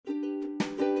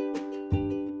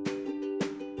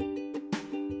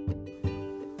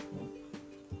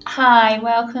Hi,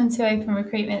 welcome to Open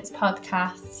Recruitment's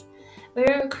podcast. We're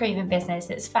a recruitment business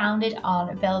that's founded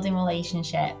on building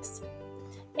relationships.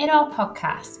 In our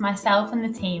podcast, myself and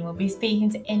the team will be speaking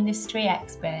to industry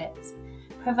experts,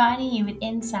 providing you with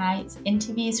insights,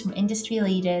 interviews from industry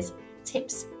leaders,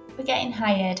 tips for getting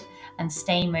hired and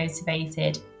staying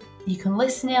motivated. You can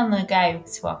listen in on the go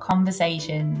to our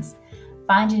conversations,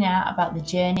 finding out about the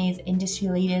journeys industry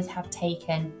leaders have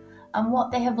taken and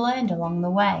what they have learned along the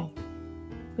way.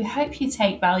 We hope you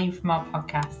take value from our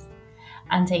podcast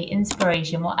and take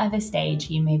inspiration whatever stage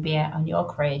you may be at on your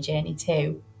career journey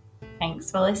too. Thanks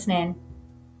for listening.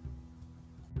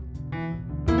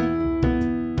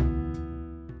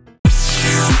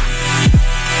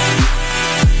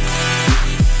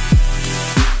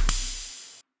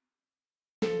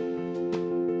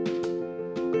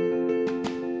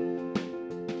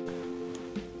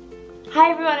 Hi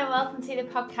everyone and welcome to the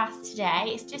podcast today.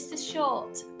 It's just a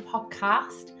short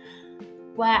podcast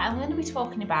where I'm going to be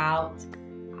talking about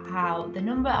how the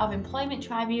number of employment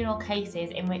tribunal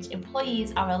cases in which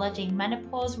employees are alleging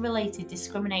menopause-related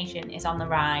discrimination is on the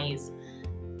rise,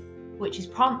 which is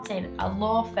prompting a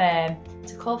law firm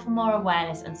to call for more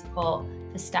awareness and support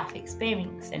for staff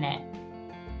experiencing it.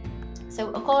 So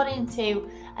according to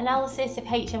analysis of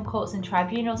HM Courts and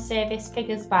Tribunal Service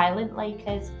figures by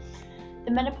Lintlakers, the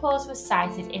menopause was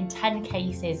cited in 10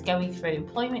 cases going through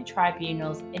employment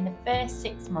tribunals in the first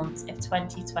 6 months of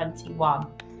 2021.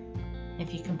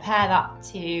 If you compare that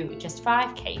to just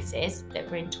 5 cases that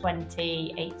were in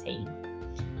 2018.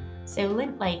 So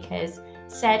Lintlakers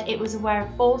said it was aware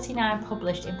of 49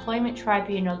 published employment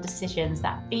tribunal decisions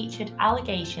that featured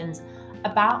allegations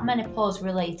about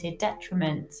menopause-related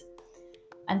detriment.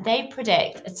 And they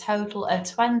predict a total of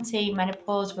 20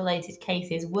 menopause-related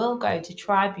cases will go to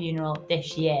tribunal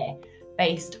this year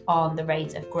based on the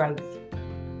rate of growth.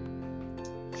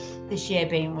 This year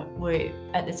being,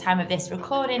 at the time of this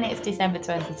recording, it's December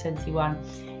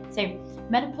 2021. So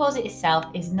menopause itself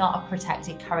is not a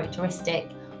protected characteristic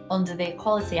under the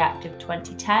Equality Act of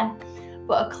 2010,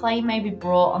 but a claim may be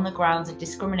brought on the grounds of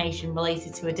discrimination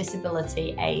related to a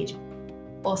disability, age,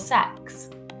 or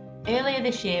sex. Earlier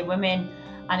this year, Women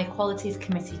and Equalities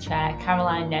Committee Chair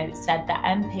Caroline Notes said that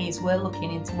MPs were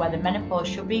looking into whether menopause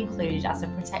should be included as a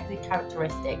protected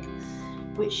characteristic,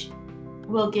 which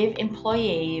will give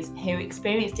employees who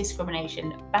experience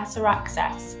discrimination better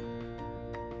access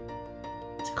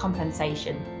to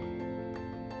compensation.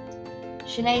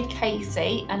 Sinead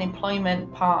Casey, an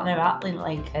employment partner at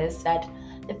Lintlakers, said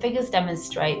the figures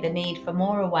demonstrate the need for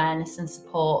more awareness and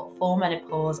support for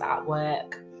menopause at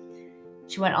work.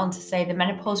 She went on to say the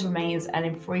menopause remains an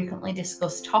infrequently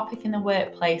discussed topic in the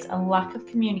workplace, and lack of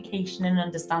communication and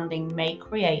understanding may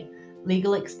create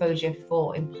legal exposure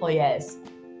for employers.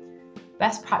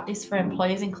 Best practice for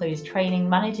employers includes training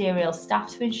managerial staff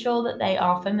to ensure that they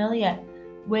are familiar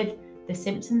with the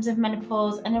symptoms of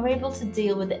menopause and are able to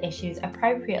deal with the issues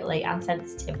appropriately and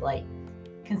sensitively,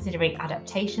 considering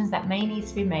adaptations that may need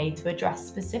to be made to address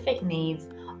specific needs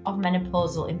of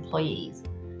menopausal employees,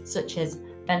 such as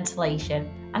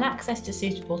ventilation and access to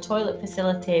suitable toilet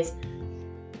facilities,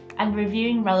 and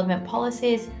reviewing relevant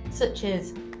policies such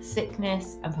as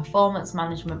sickness and performance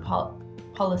management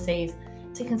policies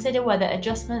to consider whether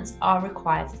adjustments are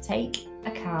required to take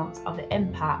account of the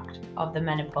impact of the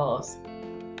menopause.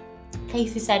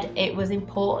 Casey said it was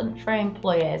important for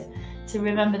employers to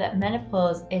remember that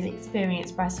menopause is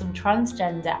experienced by some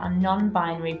transgender and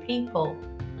non-binary people.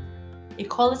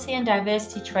 Equality and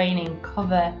diversity training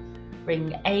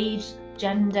covering age,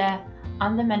 gender,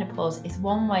 and the menopause is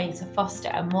one way to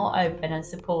foster a more open and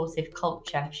supportive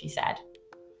culture, she said.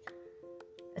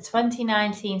 A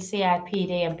 2019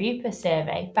 CIPD and BUPA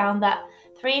survey found that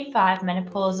 3 in 5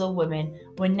 menopausal women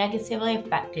were negatively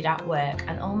affected at work,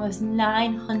 and almost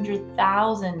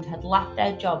 900,000 had left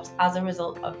their jobs as a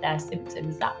result of their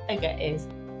symptoms. That figure is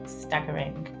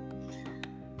staggering.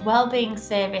 Wellbeing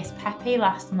service PEPI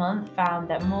last month found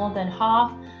that more than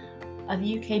half of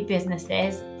UK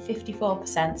businesses,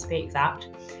 54% to be exact,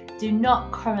 do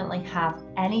not currently have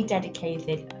any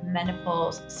dedicated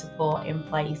menopause support in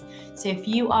place. So if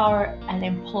you are an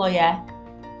employer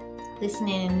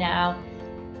listening in now,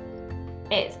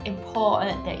 it's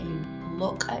important that you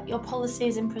look at your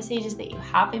policies and procedures that you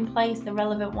have in place, the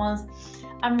relevant ones,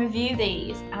 and review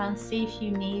these and see if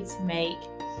you need to make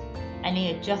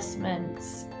any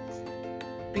adjustments,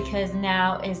 because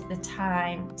now is the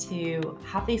time to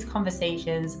have these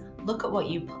conversations, look at what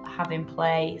you have in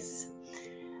place,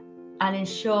 and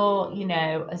ensure,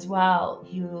 as well,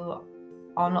 you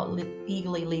are not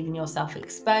legally leaving yourself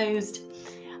exposed,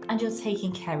 and you're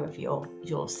taking care of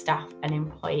your staff and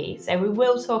employees. So we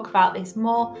will talk about this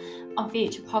more on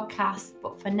future podcasts,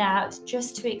 but for now it's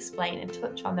just to explain and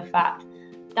touch on the fact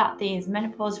that these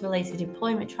menopause related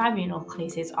employment tribunal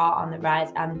cases are on the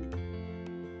rise, and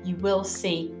you will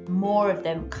see more of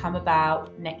them come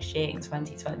about next year in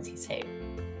 2022.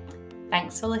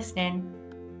 Thanks for listening.